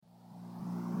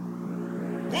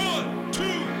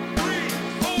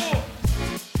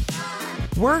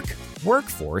Work,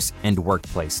 workforce, and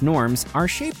workplace norms are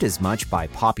shaped as much by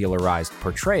popularized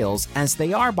portrayals as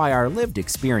they are by our lived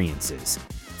experiences.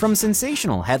 From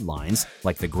sensational headlines,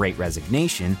 like The Great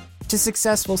Resignation, to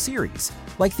successful series,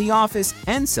 like The Office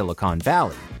and Silicon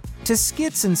Valley, to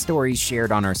skits and stories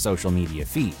shared on our social media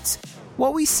feeds,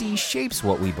 what we see shapes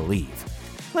what we believe.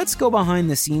 Let's go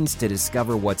behind the scenes to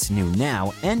discover what's new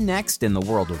now and next in the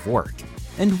world of work,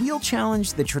 and we'll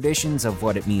challenge the traditions of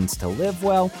what it means to live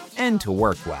well and to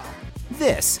work well.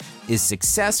 This is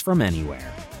Success from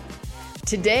Anywhere.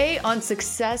 Today on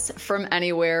Success from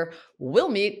Anywhere, we'll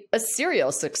meet a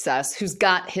serial success who's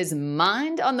got his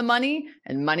mind on the money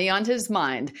and money on his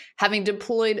mind, having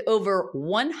deployed over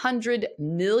 $100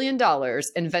 million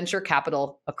in venture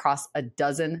capital across a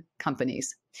dozen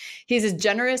companies. He's as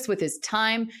generous with his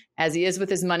time as he is with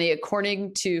his money,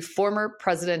 according to former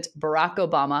President Barack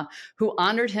Obama, who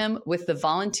honored him with the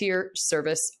Volunteer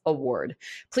Service Award.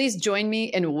 Please join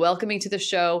me in welcoming to the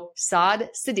show Saad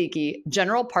Siddiqui,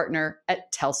 General Partner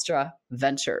at Telstra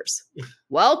Ventures.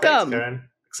 Welcome. Thanks, Karen.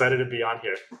 Excited to be on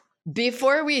here.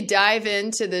 Before we dive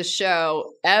into the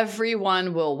show,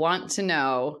 everyone will want to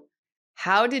know,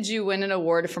 how did you win an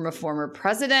award from a former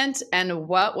president, and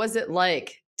what was it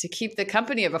like to keep the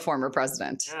company of a former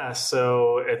president? Yeah,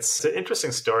 so it's an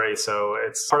interesting story. So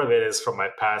part of it is from my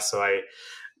past. So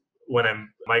when I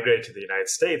migrated to the United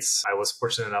States, I was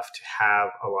fortunate enough to have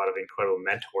a lot of incredible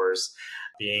mentors.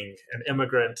 Being an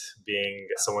immigrant, being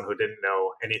someone who didn't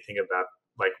know anything about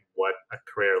like what a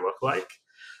career looked like.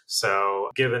 So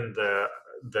given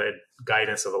the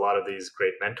guidance of a lot of these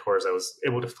great mentors, I was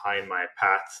able to find my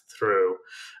path through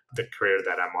the career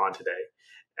that I'm on today.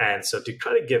 And so to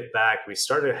try to give back, we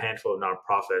started a handful of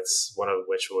nonprofits, one of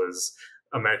which was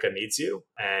America Needs You.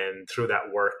 And through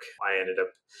that work, I ended up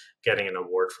getting an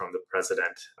award from the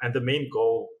president. And the main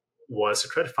goal was to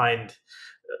try to find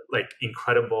like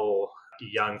incredible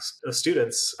young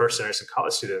students, first generation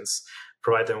college students,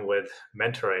 provide them with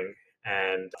mentoring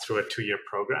and through a 2-year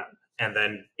program. And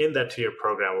then in that 2-year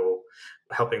program, we'll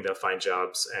helping them find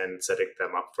jobs and setting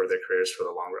them up for their careers for the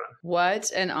long run.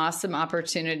 What an awesome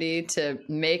opportunity to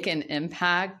make an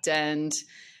impact and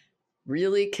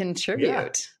really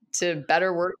contribute to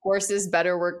better workforces,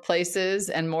 better workplaces,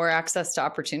 and more access to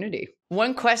opportunity.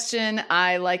 One question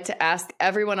I like to ask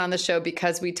everyone on the show,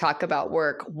 because we talk about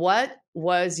work: what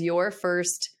was your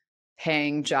first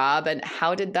paying job, and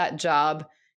how did that job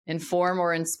inform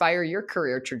or inspire your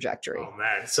career trajectory? Oh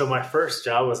man, so my first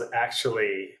job was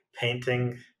actually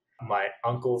painting my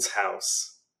uncle's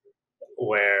house,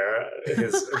 where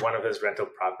one of his rental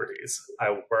properties. I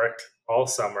worked all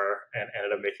summer and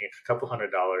ended up making a couple $100.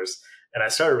 And I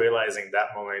started realizing that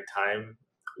moment in time,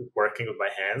 working with my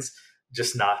hands,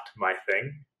 just not my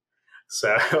thing.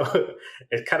 So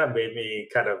it kind of made me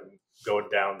kind of go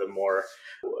down the more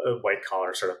white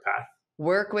collar sort of path.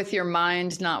 Work with your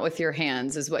mind, not with your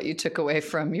hands, is what you took away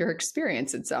from your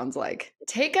experience, it sounds like.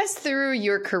 Take us through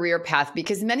your career path,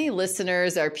 because many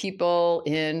listeners are people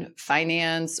in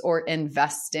finance or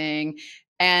investing,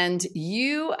 and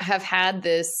you have had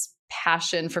this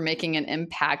passion for making an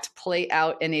impact play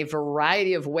out in a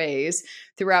variety of ways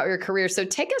throughout your career. So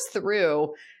take us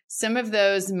through some of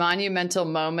those monumental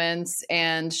moments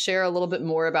and share a little bit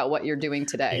more about what you're doing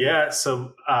today. Yeah,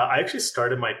 so I actually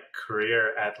started my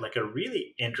career at like a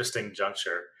really interesting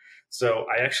juncture. So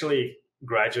I actually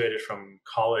graduated from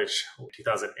college in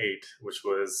 2008,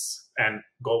 and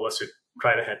goal was to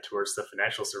try to head towards the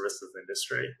financial services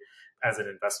industry as an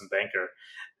investment banker.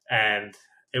 And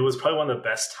it was probably one of the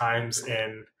best times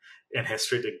in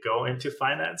history to go into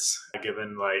finance,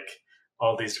 given like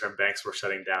all these different banks were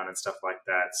shutting down and stuff like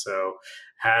that. So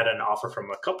had an offer from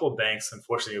a couple of banks,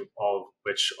 unfortunately, all of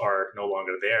which are no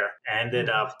longer there. Ended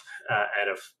up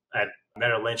at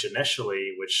Merrill Lynch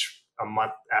initially, which a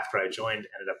month after I joined,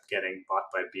 ended up getting bought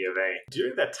by B of A.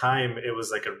 During that time, it was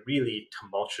like a really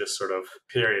tumultuous sort of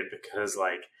period, because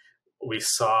like we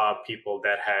saw people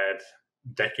that had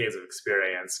decades of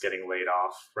experience getting laid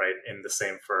off, right, in the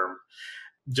same firm.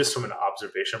 Just from an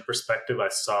observation perspective, I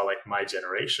saw like my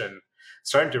generation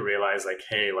starting to realize like,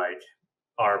 hey, like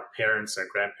our parents and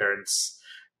grandparents'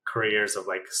 careers of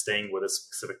like staying with a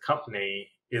specific company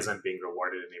isn't being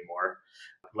rewarded anymore.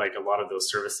 Like a lot of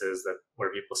those services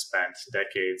where people spent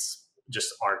decades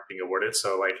just aren't being awarded.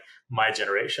 So like my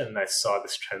generation, I saw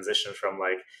this transition from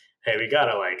like, hey, we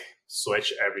gotta like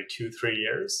switch every 2-3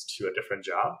 years to a different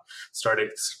job,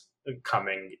 started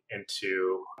coming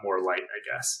into more light,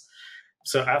 I guess.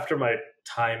 So after my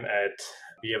time at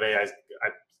B of A, I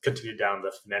continued down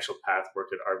the financial path,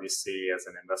 worked at RBC as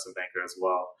an investment banker as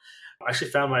well. I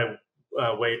actually found my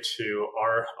way to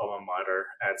our alma mater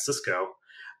at Cisco,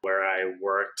 where I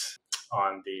worked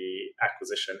on the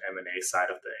acquisition M&A side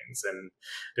of things and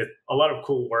did a lot of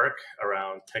cool work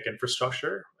around tech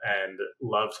infrastructure and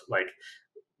loved like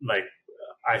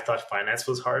I thought finance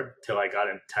was hard till I got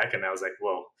in tech and I was like,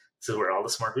 whoa, this is where all the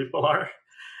smart people are,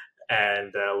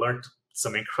 and learned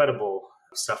some incredible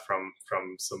stuff from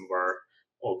some of our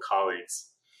old colleagues.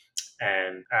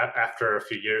 And after a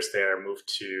few years there, I moved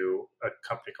to a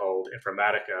company called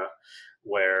Informatica,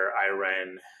 where I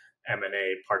ran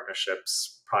M&A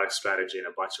partnerships, product strategy, and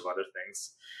a bunch of other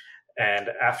things. And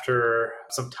after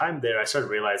some time there, I started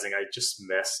realizing I just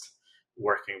missed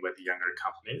working with younger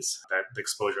companies, that the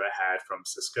exposure I had from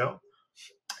Cisco,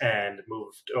 and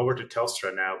moved over to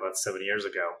Telstra now about 7 years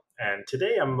ago. And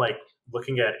today I'm like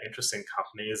looking at interesting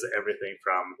companies, everything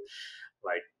from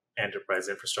like enterprise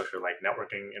infrastructure, like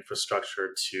networking infrastructure,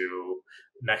 to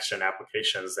next gen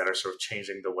applications that are sort of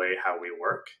changing the way how we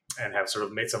work, and have sort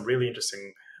of made some really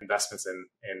interesting investments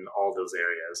in all those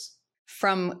areas.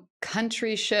 From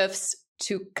country shifts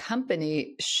to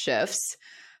company shifts,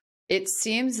 it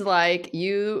seems like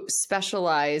you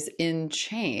specialize in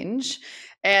change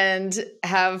and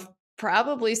have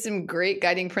probably some great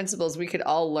guiding principles we could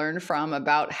all learn from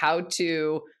about how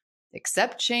to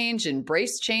accept change,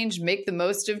 embrace change, make the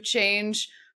most of change.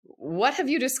 What have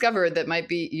you discovered that might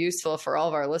be useful for all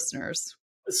of our listeners?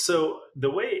 So the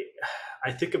way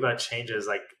I think about change is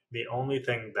like the only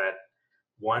thing that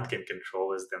one can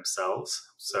control is themselves.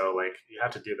 So like you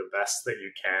have to do the best that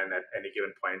you can at any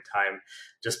given point in time.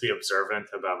 Just be observant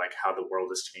about like how the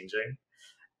world is changing.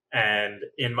 And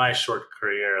in my short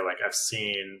career, like I've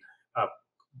seen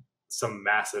some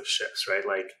massive shifts, right?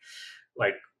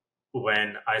 Like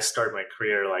when I started my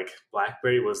career, like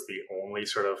BlackBerry was the only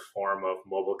sort of form of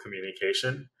mobile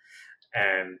communication.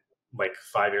 And like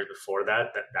 5 years before that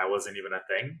wasn't even a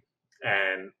thing.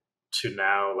 And to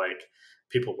now, like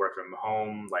people work from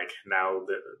home, like now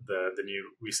the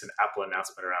new recent Apple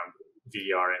announcement around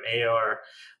VR and AR,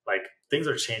 like things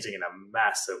are changing in a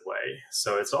massive way.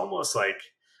 So it's almost like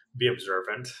be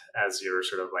observant as you're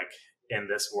sort of like in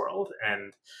this world,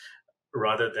 and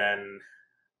rather than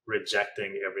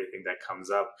rejecting everything that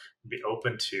comes up, be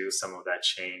open to some of that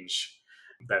change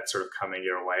that's sort of coming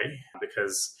your way,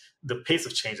 because the pace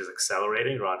of change is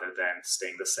accelerating rather than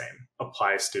staying the same.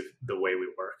 Applies to the way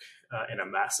we work in a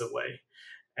massive way.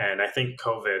 And I think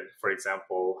COVID, for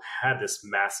example, had this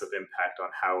massive impact on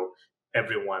how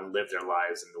everyone lived their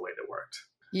lives and the way they worked.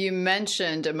 You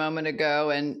mentioned a moment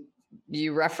ago, and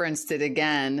you referenced it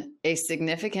again, a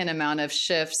significant amount of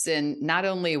shifts in not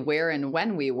only where and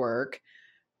when we work,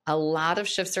 a lot of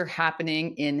shifts are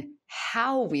happening in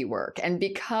how we work. And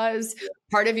because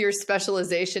part of your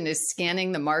specialization is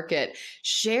scanning the market,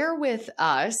 share with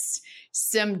us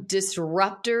some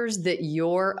disruptors that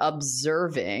you're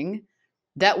observing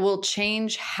that will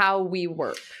change how we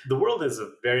work. The world is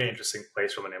a very interesting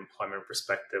place from an employment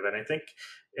perspective. And I think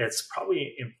it's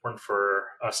probably important for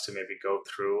us to maybe go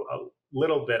through a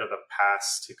little bit of the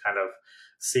past to kind of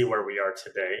see where we are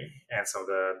today and some of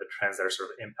the trends that are sort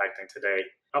of impacting today.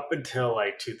 Up until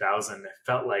like 2000, it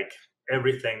felt like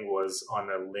everything was on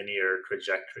a linear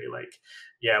trajectory. Like,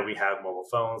 yeah, we have mobile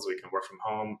phones, we can work from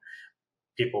home.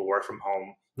 People work from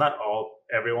home. Not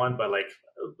everyone, but like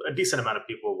a decent amount of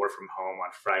people work from home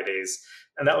on Fridays.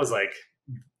 And that was like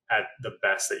at the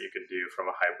best that you could do from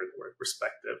a hybrid work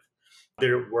perspective.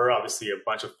 There were obviously a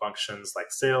bunch of functions like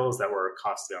sales that were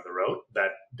constantly on the road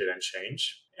that didn't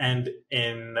change. And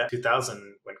in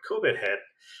 2000, when COVID hit,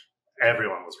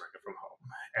 everyone was working from home.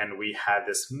 And we had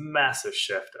this massive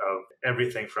shift of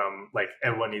everything from like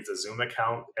everyone needs a Zoom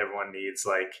account, everyone needs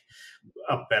like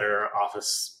a better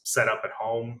office setup at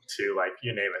home, to like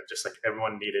you name it, just like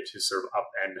everyone needed to sort of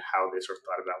upend how they sort of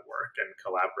thought about work and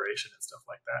collaboration and stuff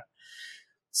like that.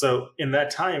 So in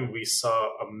that time, we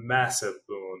saw a massive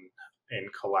boon in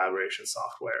collaboration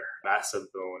software, massive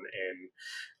boon in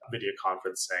video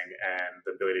conferencing and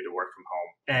the ability to work from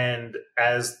home. And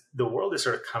as the world is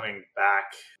sort of coming back,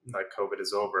 like COVID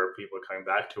is over, people are coming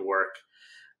back to work,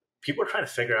 people are trying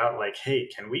to figure out like, hey,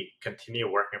 can we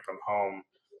continue working from home?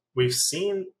 We've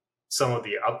seen some of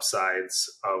the upsides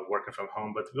of working from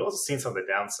home, but we've also seen some of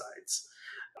the downsides.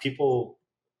 People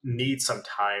need some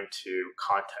time to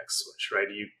context switch, right?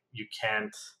 You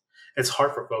can't, it's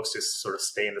hard for folks to sort of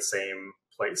stay in the same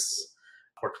place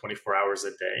for 24 hours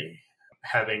a day.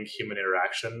 Having human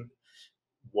interaction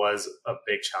was a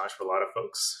big challenge for a lot of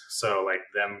folks. So like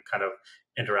them kind of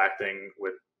interacting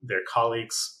with their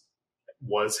colleagues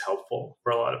was helpful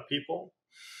for a lot of people.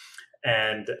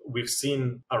 And we've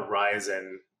seen a rise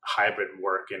in hybrid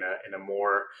work in a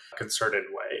more concerted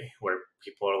way, where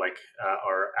people are like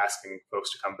are asking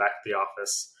folks to come back to the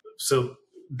office. So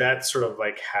that sort of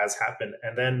like has happened.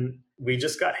 And then we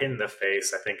just got hit in the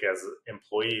face, I think, as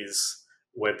employees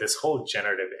with this whole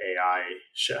generative AI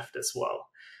shift as well,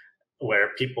 where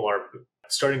people are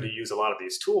starting to use a lot of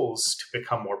these tools to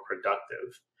become more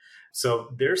productive. So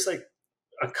there's like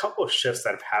a couple of shifts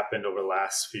that have happened over the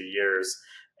last few years.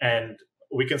 And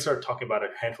we can start talking about a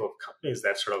handful of companies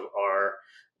that sort of are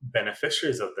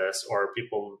beneficiaries of this, or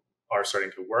people are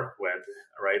starting to work with,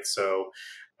 right? So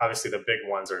obviously the big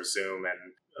ones are Zoom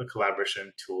and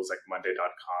collaboration tools like Monday.com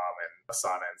and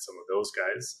Asana and some of those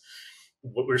guys.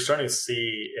 What we're starting to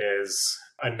see is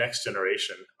a next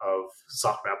generation of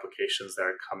software applications that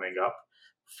are coming up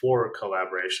for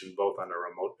collaboration, both on a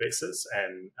remote basis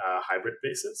and hybrid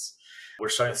basis. We're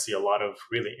starting to see a lot of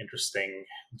really interesting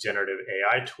generative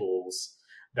AI tools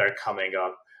that are coming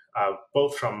up,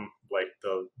 both from like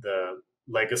the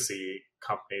legacy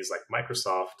companies like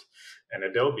Microsoft and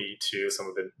Adobe to some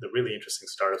of the really interesting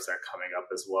startups that are coming up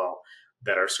as well,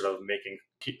 that are sort of making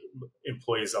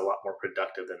employees a lot more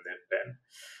productive than they've been.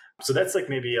 So that's like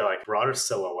maybe a like broader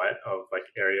silhouette of like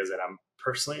areas that I'm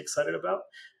personally excited about.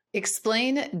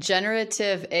 Explain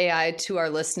generative AI to our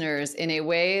listeners in a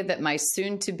way that my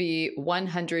soon-to-be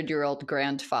 100-year-old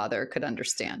grandfather could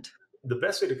understand. The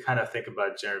best way to kind of think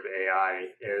about generative AI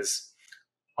is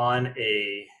on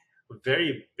a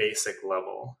very basic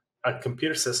level, a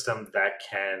computer system that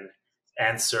can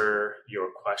answer your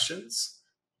questions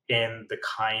in the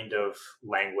kind of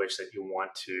language that you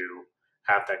want to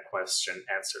have that question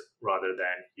answered, rather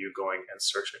than you going and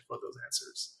searching for those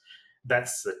answers.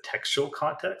 That's the textual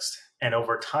context. And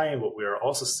over time, what we're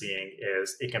also seeing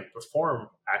is it can perform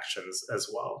actions as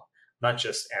well, not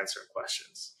just answer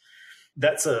questions.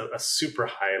 That's a super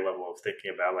high level of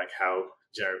thinking about like how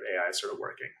generative AI is sort of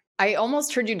working. I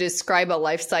almost heard you describe a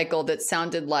life cycle that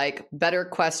sounded like better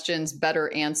questions,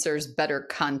 better answers, better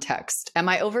context. Am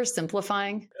I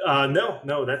oversimplifying?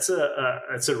 No, that's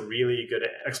a really good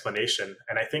explanation.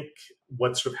 And I think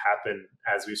what sort of happened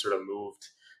as we sort of moved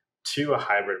to a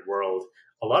hybrid world,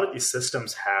 a lot of these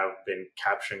systems have been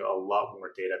capturing a lot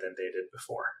more data than they did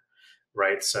before,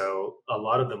 right? So a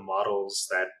lot of the models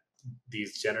that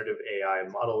these generative AI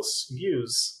models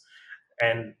use,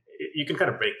 and you can kind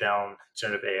of break down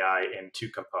generative AI in two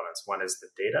components. One is the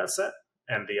data set,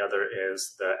 and the other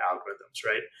is the algorithms,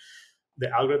 right?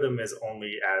 The algorithm is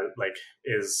only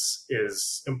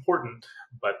is important,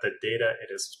 but the data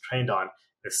it is trained on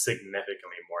is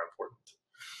significantly more important.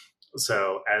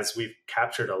 So as we've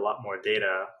captured a lot more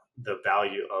data, the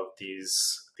value of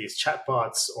these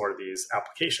chatbots or these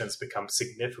applications become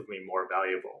significantly more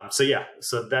valuable.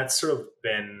 So that's sort of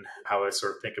been how I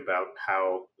sort of think about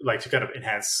how, like, to kind of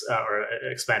enhance or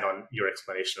expand on your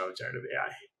explanation of generative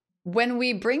AI. When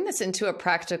we bring this into a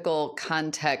practical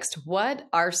context, what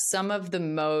are some of the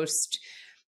most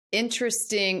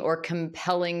interesting or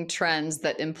compelling trends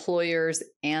that employers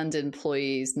and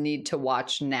employees need to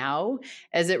watch now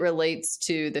as it relates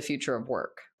to the future of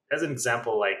work? As an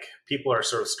example, like people are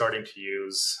sort of starting to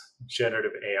use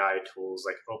generative AI tools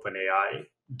like OpenAI,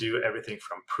 do everything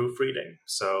from proofreading.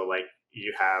 So like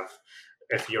you have,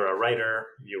 if you're a writer,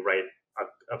 you write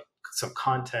some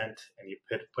content and you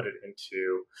put it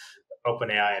into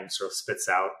OpenAI and sort of spits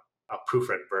out a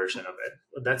proofread version of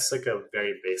it. That's like a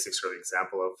very basic sort of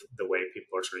example of the way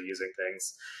people are sort of using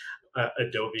things.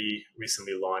 Adobe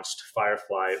recently launched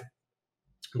Firefly,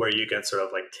 where you can sort of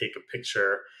like take a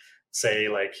picture, say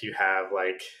like you have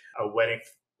like a wedding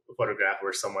photograph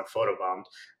where someone photobombed.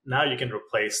 Now you can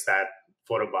replace that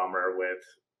photobomber with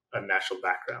a natural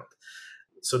background.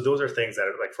 So those are things that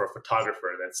are like for a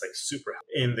photographer, that's like super.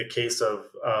 In the case of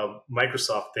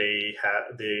Microsoft,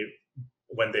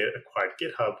 when they acquired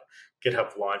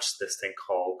GitHub launched this thing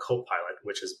called Copilot,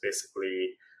 which is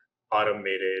basically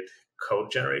automated code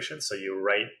generation. So you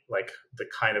write like the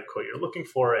kind of code you're looking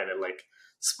for, and it like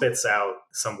spits out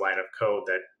some line of code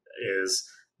that is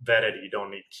vetted. You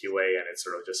don't need QA, and it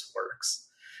sort of just works.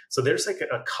 So there's like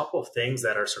a couple of things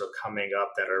that are sort of coming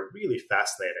up that are really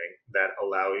fascinating, that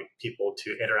allow people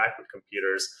to interact with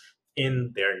computers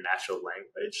in their natural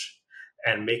language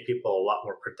and make people a lot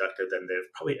more productive than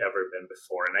they've probably ever been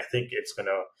before. And I think it's going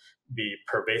to be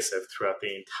pervasive throughout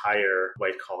the entire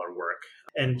white collar work.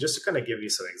 And just to kind of give you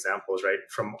some examples, right,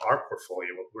 from our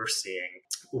portfolio, what we're seeing,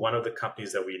 one of the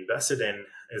companies that we invested in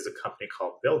is a company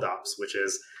called BuildOps, which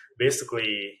is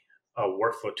basically a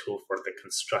workflow tool for the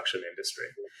construction industry.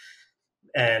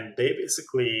 And they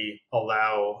basically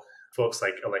allow folks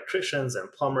like electricians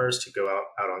and plumbers to go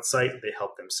out on site. They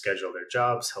help them schedule their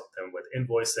jobs, help them with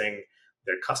invoicing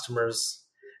their customers.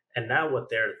 And now what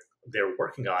they're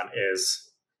working on is,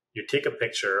 you take a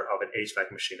picture of an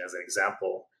HVAC machine as an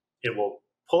example, it will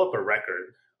pull up a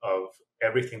record of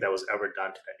everything that was ever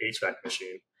done to the HVAC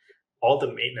machine, all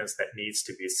the maintenance that needs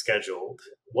to be scheduled,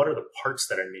 what are the parts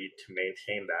that are needed to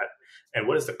maintain that, and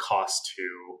what is the cost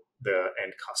to the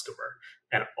end customer.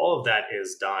 And all of that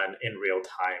is done in real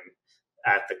time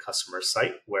at the customer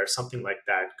site, where something like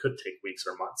that could take weeks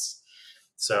or months.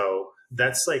 So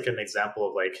that's like an example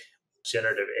of like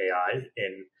generative AI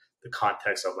in the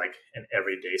context of like an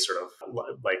everyday sort of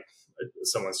like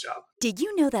someone's job. Did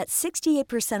you know that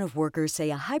 68% of workers say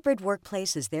a hybrid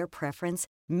workplace is their preference?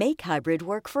 Make hybrid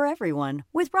work for everyone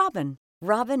with Robin.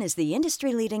 Robin is the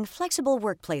industry-leading flexible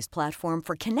workplace platform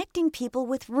for connecting people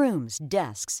with rooms,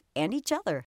 desks, and each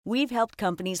other. We've helped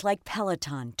companies like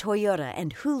Peloton, Toyota,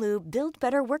 and Hulu build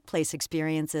better workplace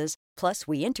experiences. Plus,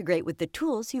 we integrate with the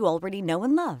tools you already know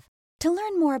and love. To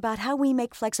learn more about how we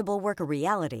make flexible work a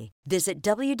reality, visit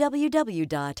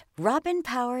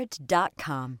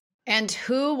www.robinpowered.com. And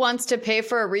who wants to pay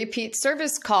for a repeat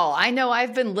service call? I know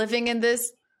I've been living in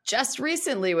this just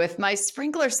recently with my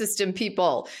sprinkler system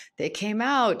people. They came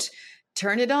out,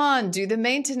 turn it on, do the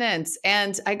maintenance,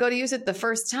 and I go to use it the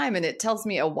first time and it tells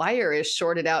me a wire is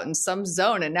shorted out in some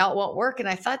zone and now it won't work. And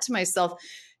I thought to myself,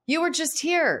 you were just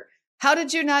here. How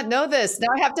did you not know this? Now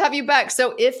I have to have you back.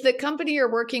 So if the company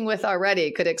you're working with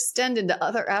already could extend into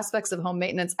other aspects of home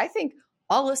maintenance, I think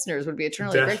all listeners would be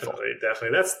eternally grateful.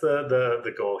 Definitely. That's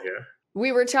the goal here.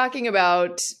 We were talking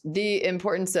about the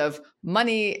importance of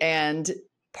money, and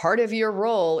part of your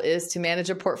role is to manage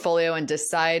a portfolio and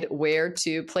decide where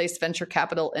to place venture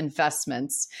capital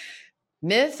investments.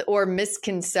 Myth or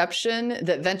misconception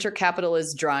that venture capital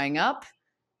is drying up?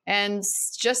 And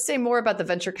just say more about the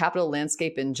venture capital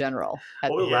landscape in general.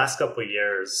 Over the last couple of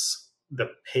years, the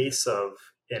pace of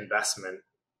investment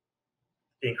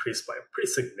increased by a pretty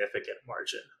significant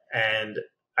margin. And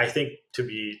I think to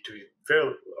be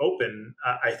very open,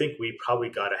 I think we probably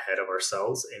got ahead of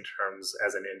ourselves in terms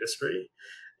as an industry,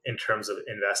 in terms of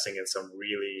investing in some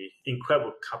really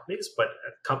incredible companies, but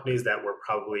companies that were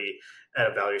probably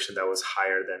at a valuation that was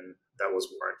higher than that was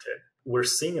warranted. We're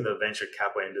seeing in the venture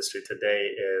capital industry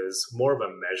today is more of a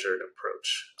measured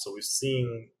approach. So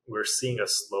we're seeing a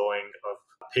slowing of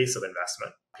pace of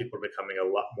investment. People are becoming a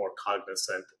lot more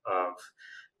cognizant of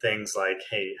things like,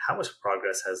 hey, how much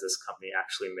progress has this company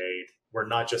actually made? We're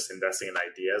not just investing in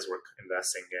ideas, we're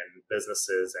investing in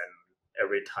businesses, and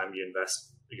every time you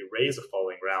raise a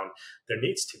following round, there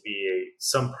needs to be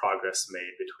some progress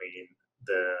made between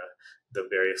the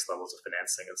various levels of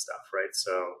financing and stuff, right?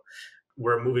 So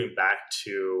we're moving back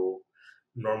to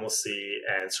normalcy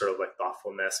and sort of like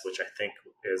thoughtfulness, which I think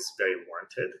is very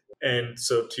warranted. And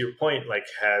so to your point, like,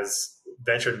 has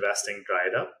venture investing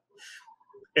dried up?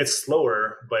 It's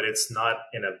slower, but it's not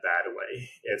in a bad way.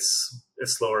 It's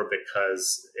slower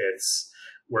because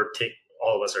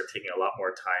all of us are taking a lot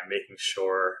more time making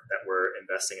sure that we're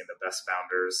investing in the best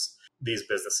founders. These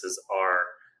businesses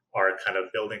are kind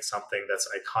of building something that's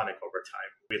iconic over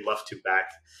time. We'd love to back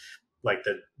like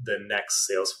the next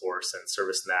Salesforce and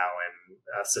ServiceNow and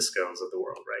Cisco's of the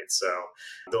world, right? So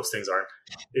those things aren't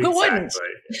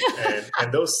exactly,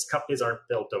 and those companies aren't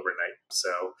built overnight.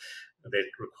 So they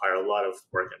require a lot of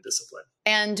work and discipline.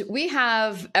 And we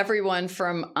have everyone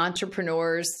from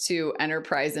entrepreneurs to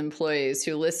enterprise employees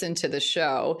who listen to the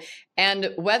show.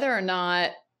 And whether or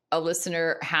not a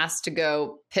listener has to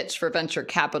go pitch for venture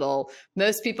capital,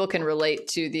 most people can relate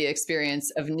to the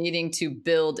experience of needing to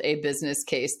build a business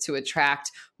case to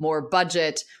attract more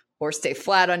budget or stay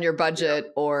flat on your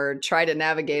budget or try to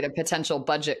navigate a potential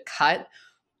budget cut.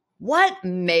 What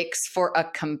makes for a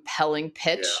compelling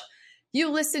pitch? Yeah. You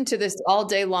listen to this all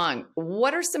day long.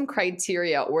 What are some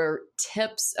criteria or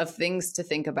tips of things to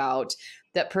think about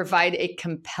that provide a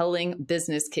compelling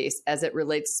business case as it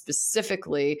relates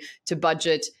specifically to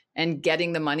budget and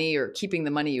getting the money or keeping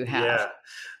the money you have? Yeah.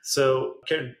 So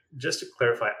Karen, just to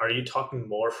clarify, are you talking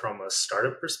more from a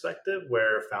startup perspective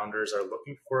where founders are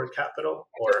looking for capital,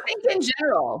 or I think in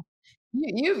general?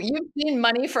 You've seen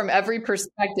money from every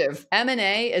perspective.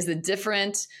 M&A is a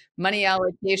different money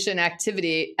allocation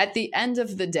activity. At the end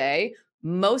of the day,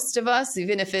 most of us,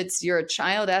 even if you're a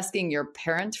child asking your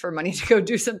parent for money to go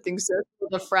do something social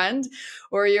with a friend,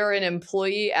 or you're an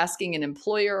employee asking an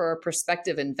employer or a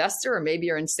prospective investor, or maybe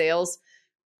you're in sales,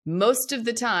 most of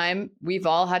the time, we've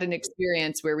all had an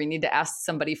experience where we need to ask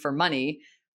somebody for money.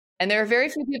 And there are very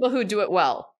few people who do it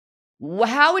well.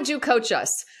 How would you coach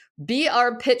us? Be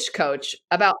our pitch coach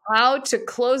about how to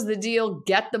close the deal,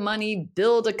 get the money,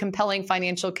 build a compelling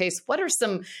financial case. What are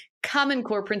some common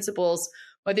core principles,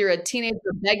 whether you're a teenager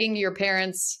begging your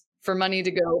parents for money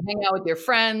to go hang out with your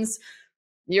friends,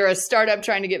 You're a startup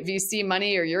trying to get VC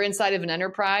money, or you're inside of an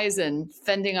enterprise and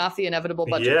fending off the inevitable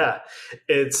budget. Yeah,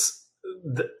 it's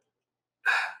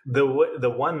the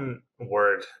one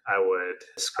word I would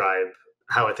describe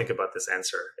how I think about this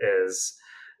answer is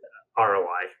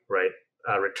ROI, right?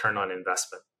 Return on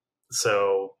investment.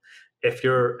 So if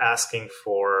you're asking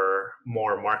for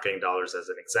more marketing dollars, as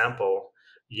an example,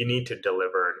 you need to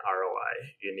deliver an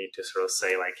ROI. You need to sort of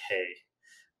say like, hey,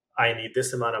 I need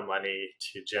this amount of money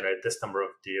to generate this number of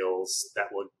deals that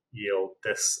will yield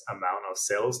this amount of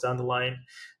sales down the line.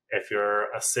 If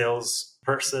you're a sales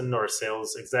person or a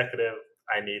sales executive,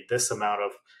 I need this amount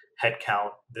of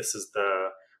headcount. This is the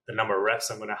number of reps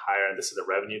I'm going to hire, and this is the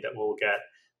revenue that we'll get.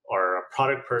 Or a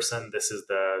product person,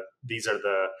 these are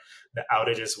the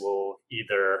outages we'll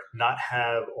either not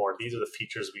have, or these are the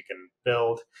features we can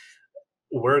build.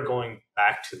 We're going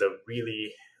back to the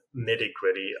really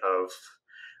nitty-gritty of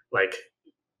like,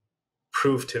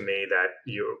 prove to me that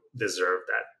you deserve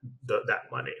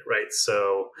that money, right?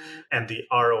 So, and the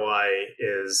ROI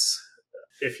is,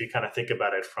 if you kind of think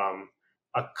about it from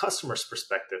a customer's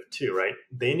perspective too, right?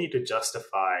 They need to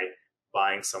justify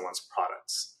buying someone's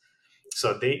products.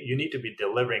 So you need to be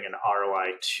delivering an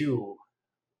ROI to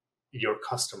your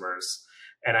customers.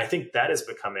 And I think that is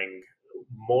becoming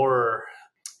more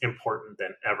important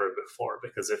than ever before,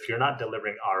 because if you're not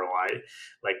delivering ROI,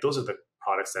 like those are the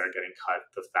products that are getting cut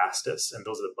the fastest, and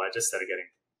those are the budgets that are getting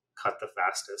cut the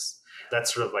fastest.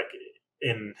 That's sort of like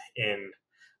in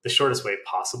the shortest way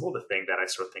possible, the thing that I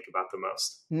sort of think about the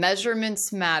most.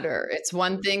 Measurements matter. It's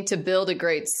one thing to build a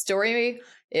great story.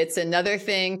 It's another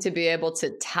thing to be able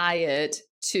to tie it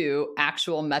to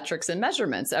actual metrics and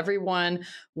measurements. Everyone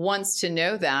wants to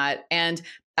know that. And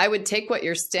I would take what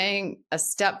you're saying a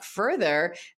step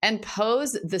further and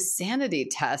pose the sanity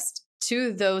test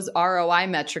to those ROI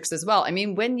metrics as well. I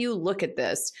mean, when you look at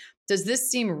this, does this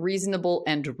seem reasonable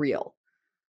and real?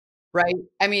 Right?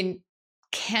 I mean,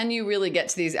 can you really get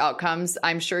to these outcomes?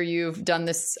 I'm sure you've done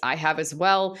this. I have as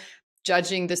well.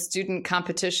 Judging the student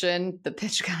competition, the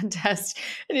pitch contest,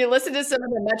 and you listen to some of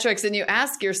the metrics and you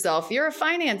ask yourself, you're a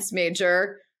finance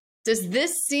major, does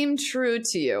this seem true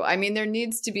to you? I mean, there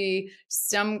needs to be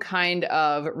some kind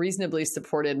of reasonably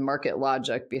supported market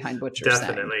logic behind what you're saying.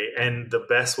 Definitely. And the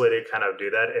best way to kind of do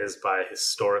that is by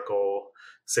historical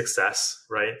success,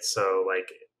 right? So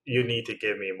like, you need to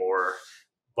give me more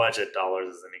budget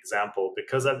dollars as an example,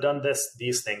 because I've done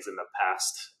these things in the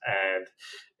past. And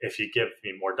if you give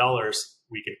me more dollars,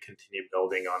 we can continue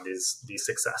building on these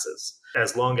successes.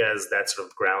 As long as that's sort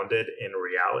of grounded in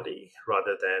reality,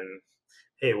 rather than,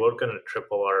 hey, we're going to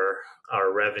triple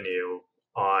our revenue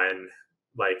on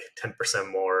like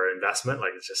 10% more investment.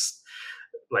 Like, it's just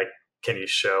like, can you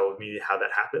show me how that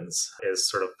happens, is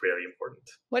sort of really important.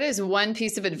 What is one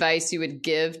piece of advice you would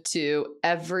give to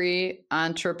every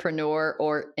entrepreneur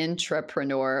or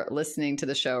intrapreneur listening to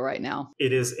the show right now?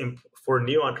 It is for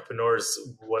new entrepreneurs,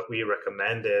 what we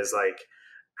recommend is like,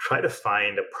 try to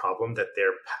find a problem that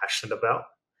they're passionate about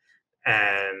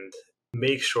and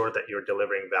make sure that you're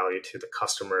delivering value to the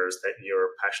customers that you're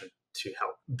passionate to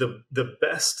help. The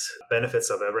best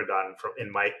benefits I've ever gotten from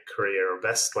in my career, or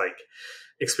best like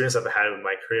experience I've had in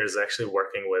my career, is actually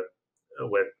working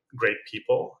with great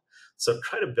people. So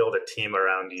try to build a team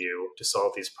around you to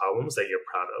solve these problems that you're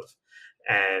proud of,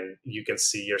 and you can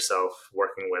see yourself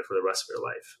working with for the rest of your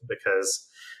life. Because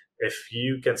if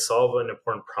you can solve an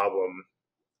important problem,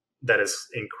 that is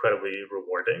incredibly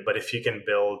rewarding. But if you can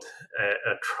build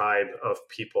a tribe of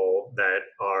people that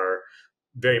are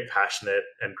very passionate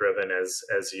and driven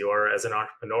as you are as an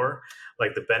entrepreneur,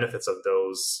 like the benefits of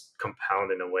those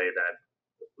compound in a way that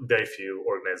very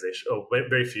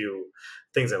few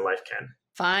things in life can.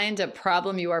 Find a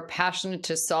problem you are passionate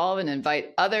to solve and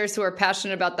invite others who are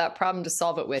passionate about that problem to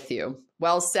solve it with you.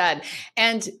 Well said.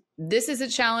 And this is a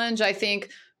challenge, I think,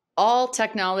 all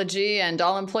technology and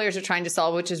all employers are trying to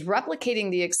solve, which is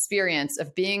replicating the experience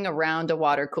of being around a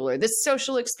water cooler, this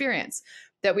social experience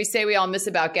that we say we all miss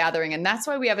about gathering. And that's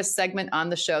why we have a segment on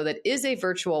the show that is a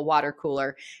virtual water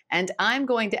cooler. And I'm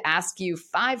going to ask you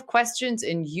 5 questions,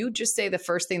 and you just say the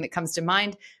first thing that comes to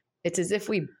mind. It's as if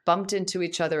we bumped into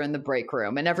each other in the break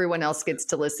room and everyone else gets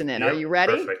to listen in. Yep, are you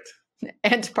ready? Perfect.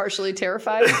 And partially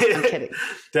terrified? I'm kidding.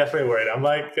 Definitely worried. I'm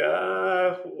like,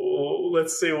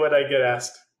 let's see what I get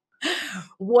asked.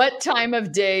 What time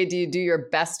of day do you do your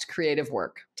best creative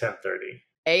work? 10:30.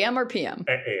 AM or PM?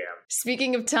 AM.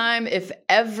 Speaking of time, if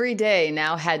every day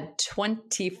now had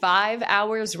 25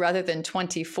 hours rather than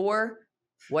 24,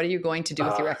 what are you going to do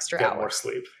with your extra get hour? More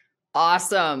sleep.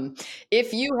 Awesome.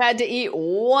 If you had to eat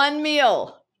one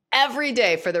meal every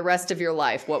day for the rest of your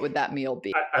life, what would that meal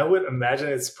be? I would imagine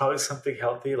it's probably something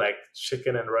healthy like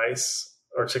chicken and rice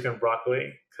or chicken and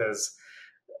broccoli, because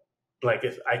like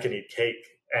if I can eat cake,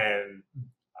 and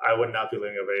I would not be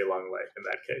living a very long life in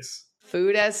that case.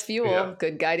 Food as fuel. Yeah.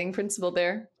 Good guiding principle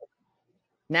there.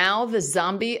 Now the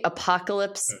zombie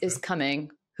apocalypse is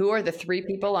coming. Who are the 3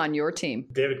 people on your team?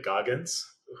 David Goggins,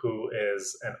 who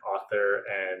is an author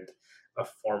and a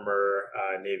former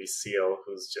Navy SEAL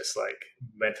who's just like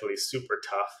mentally super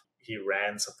tough. He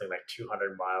ran something like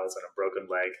 200 miles on a broken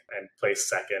leg and placed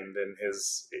second in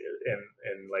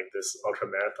like this ultra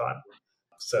marathon.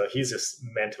 So he's just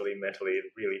mentally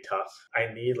really tough. I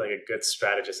need like a good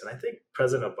strategist. And I think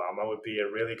President Obama would be a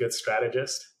really good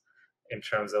strategist in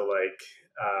terms of like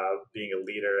being a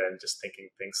leader and just thinking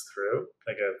things through,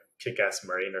 like a kick-ass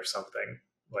Marine or something,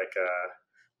 like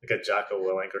a Jocko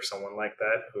Willink or someone like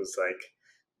that, who's like,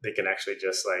 they can actually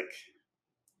just like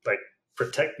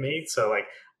protect me. So like,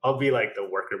 I'll be like the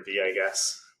worker bee, I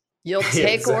guess. You'll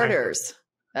take Exactly. orders.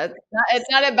 It's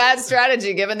not a bad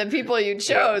strategy given the people you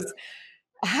chose. Yeah.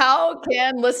 How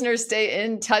can listeners stay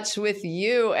in touch with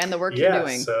you and the work you're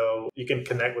doing? So you can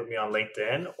connect with me on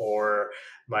LinkedIn, or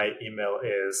my email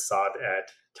is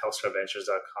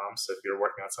saad@telstra-ventures.com. So if you're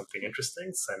working on something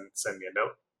interesting, send me a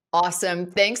note. Awesome.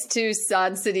 Thanks to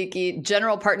Saad Siddiqui,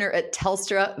 General Partner at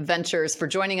Telstra Ventures, for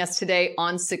joining us today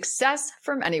on Success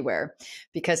from Anywhere.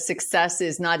 Because success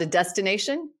is not a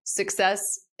destination.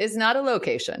 Success is not a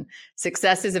location.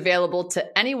 Success is available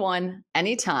to anyone,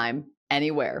 anytime,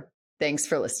 anywhere. Thanks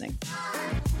for listening.